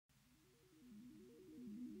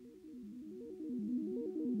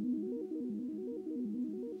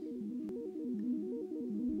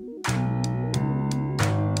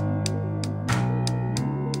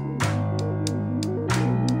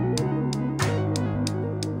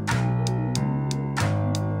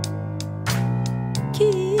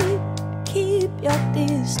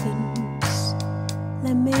distance.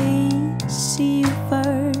 Let me see you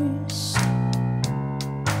first.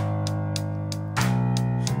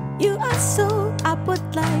 You are so I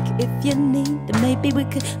would like if you need. Then maybe we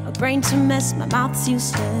could. My brain's a mess, my mouth's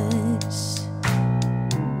useless.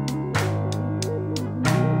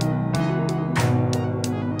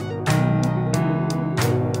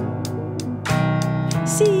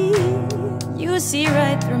 See, you see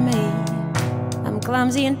right through me. I'm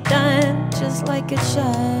clumsy and dumb, just like a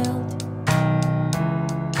child.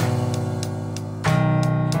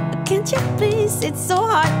 Can't you please? It's so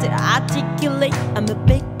hard to articulate. I'm a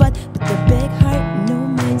big butt with a big heart, no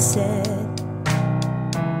mindset.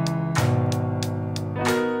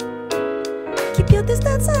 Keep your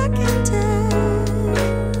distance, I can tell.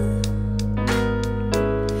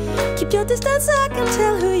 Keep your distance, I can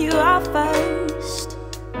tell who you are first.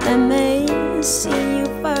 Let me see you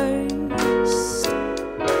first.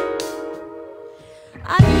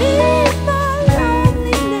 I need my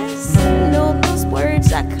loneliness. Know those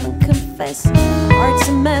words I can't confess. My heart's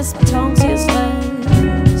a mess, my tongue's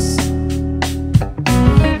useless.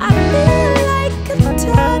 I feel like a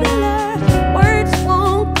toddler. Words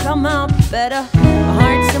won't come out better. My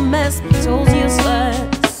heart's a mess, my soul's useless.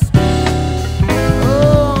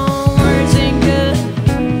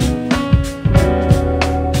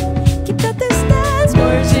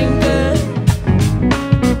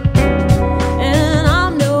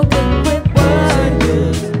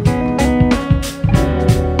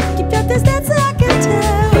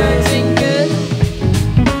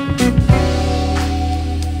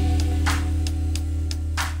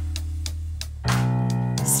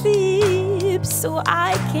 So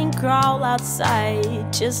I can crawl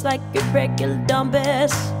outside just like a regular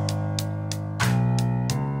dumbass.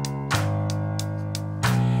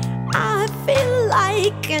 I feel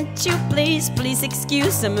like, can't you please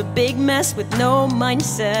excuse, I'm a big mess with no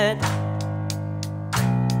mindset.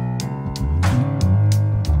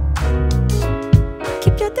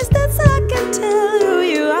 Keep your distance, I can tell who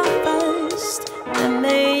you are first. Let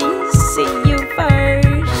me see you first.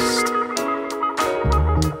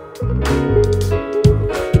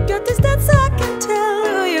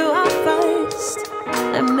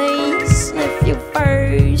 Let me sniff you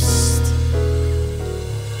first.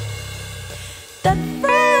 That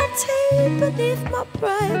frail tape beneath my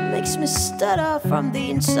pride makes me stutter from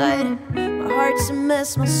the inside. My heart's a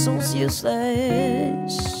mess, my soul's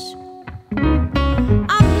useless.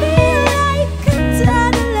 I feel like a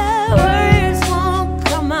toddler. Words won't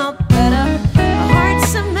come out better. My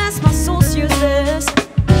heart's a mess, my soul's useless.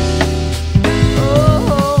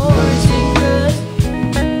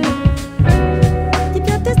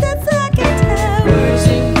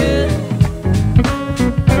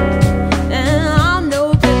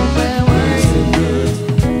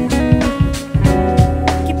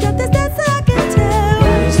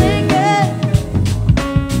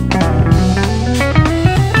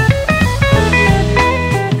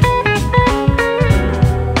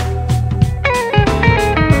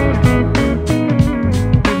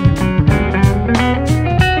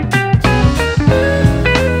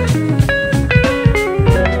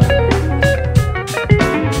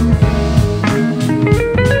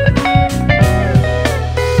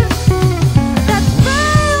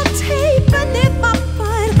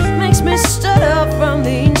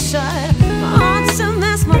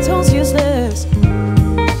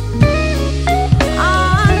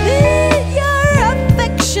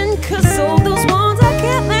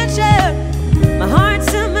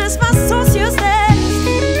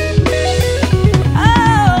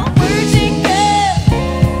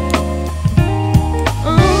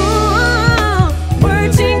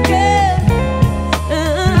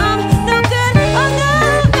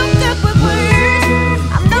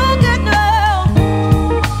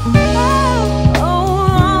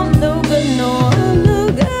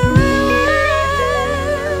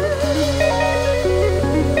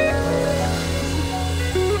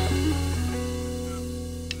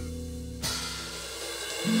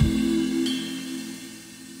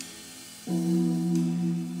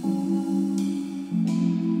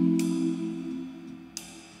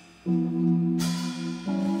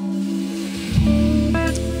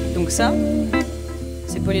 Ça,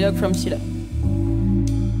 c'est Polylogue from Sila.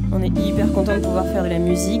 On est hyper content de pouvoir faire de la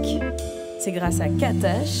musique. C'est grâce à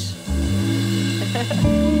Catach.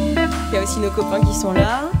 Il y a aussi nos copains qui sont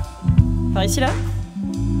là. Par ici, là.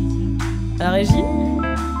 À la régie,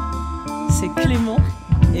 c'est Clément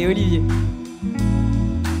et Olivier.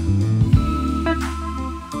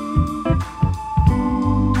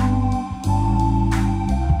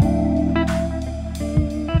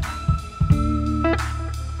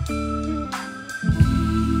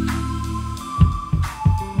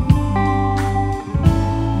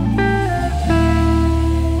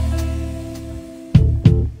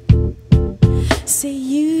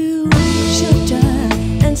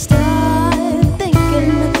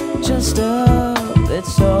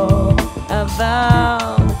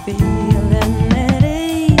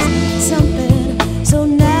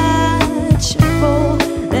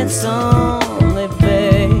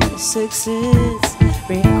 success,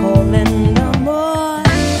 recalling the more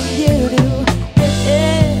you do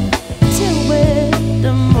it, to it,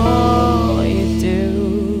 the more you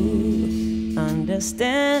do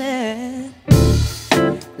understand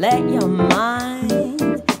it. Let your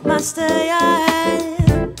mind master your head.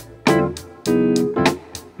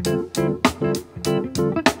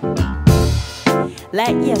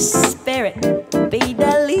 Let your spirit be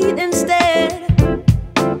the lead instead.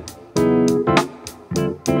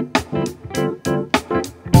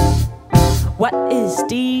 What is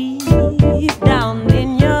deep down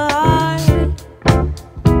in your heart?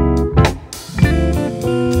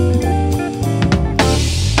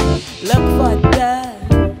 Look for the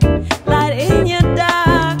light in your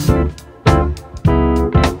dark.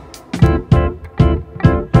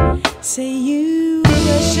 Say you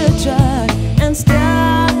should try and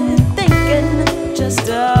start thinking just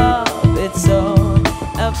of it's all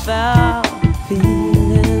about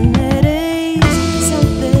feeling at ease.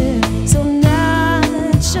 Something so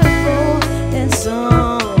natural, it's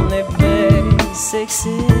only basics.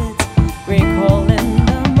 It's recalling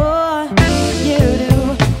the more you do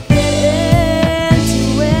get into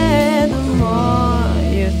it, the more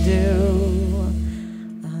you do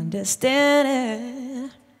understand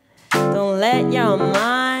it. Don't let your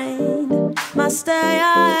mind master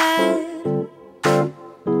your head.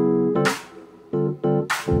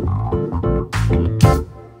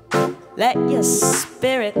 Let your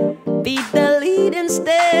spirit be the lead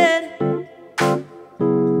instead.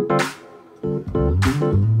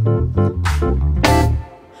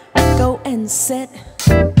 Go and sit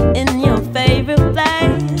in your favorite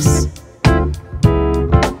place.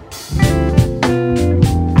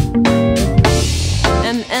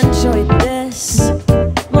 And enjoy this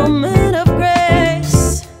moment of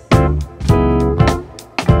grace.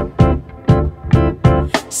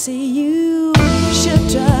 See, you should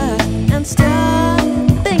try and start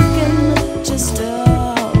thinking just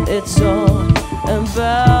it's all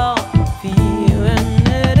about feeling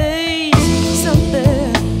at ease.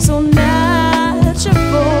 Something so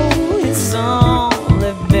natural, it's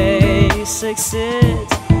only basics.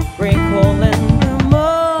 It's recalling the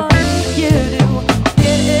more you do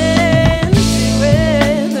get into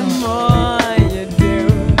it, the more you do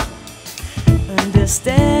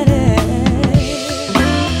understand it.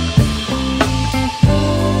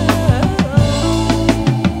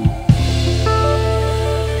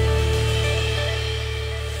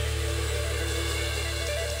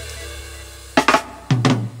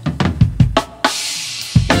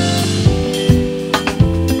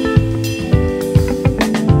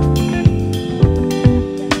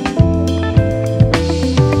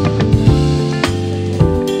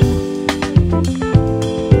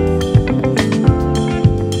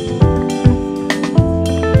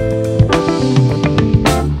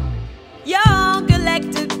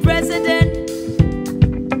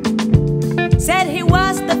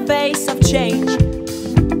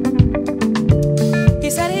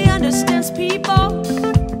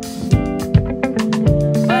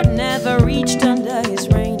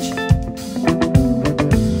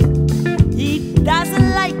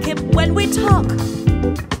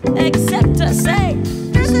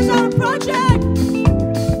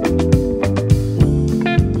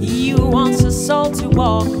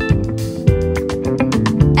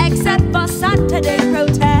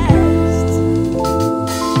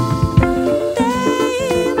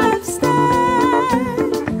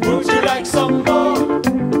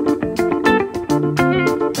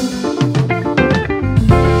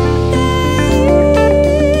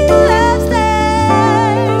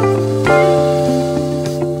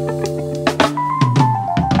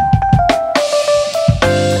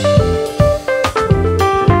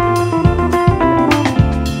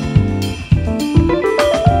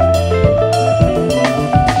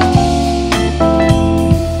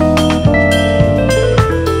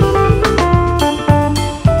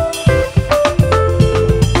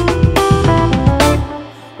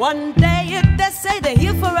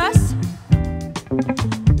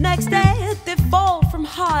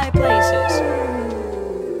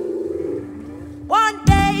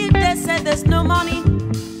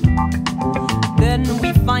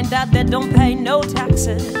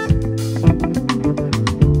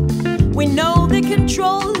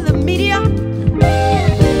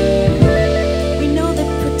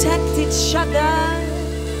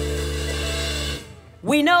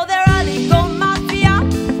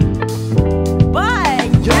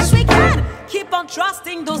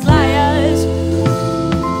 Trusting those liars.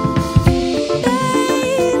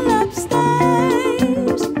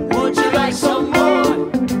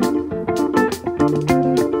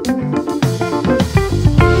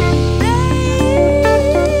 They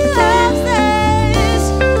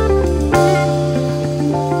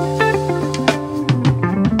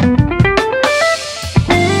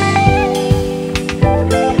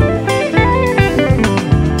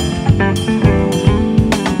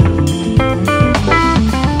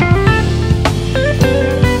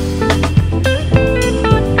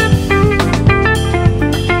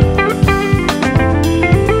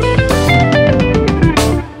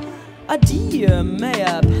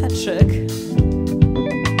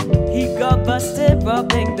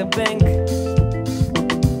the bank.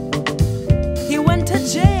 He went to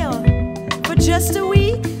jail for just a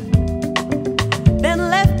week, then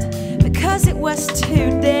left because it was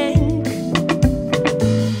too dank.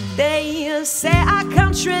 They say our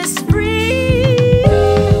country's free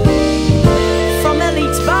from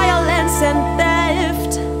elite violence and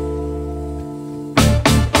theft.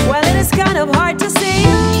 Well, it is kind of hard to see,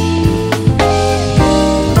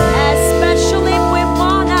 especially with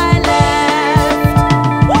one eye left.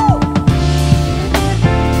 Woo!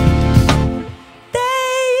 They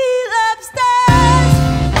LOBSTERS.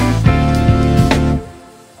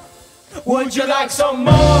 Would you like some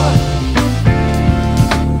more?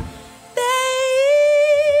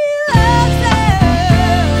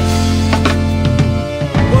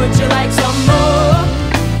 Would you like some more?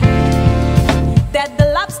 That the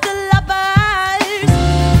lobster lovers.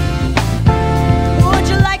 Would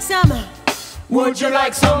you like some? Would you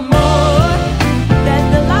like some more? Would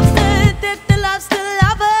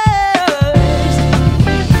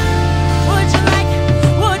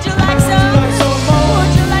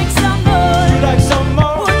you like some more? Would you like some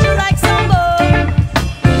more?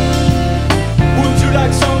 Would you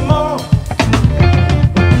like some more?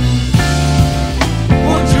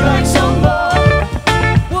 Would you like some more?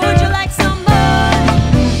 Would you like some more?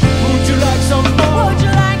 Would you like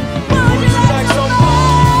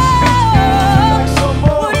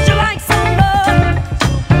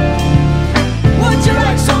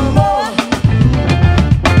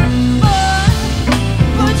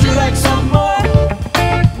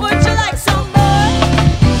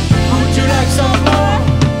some more?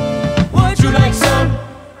 Would you like some more?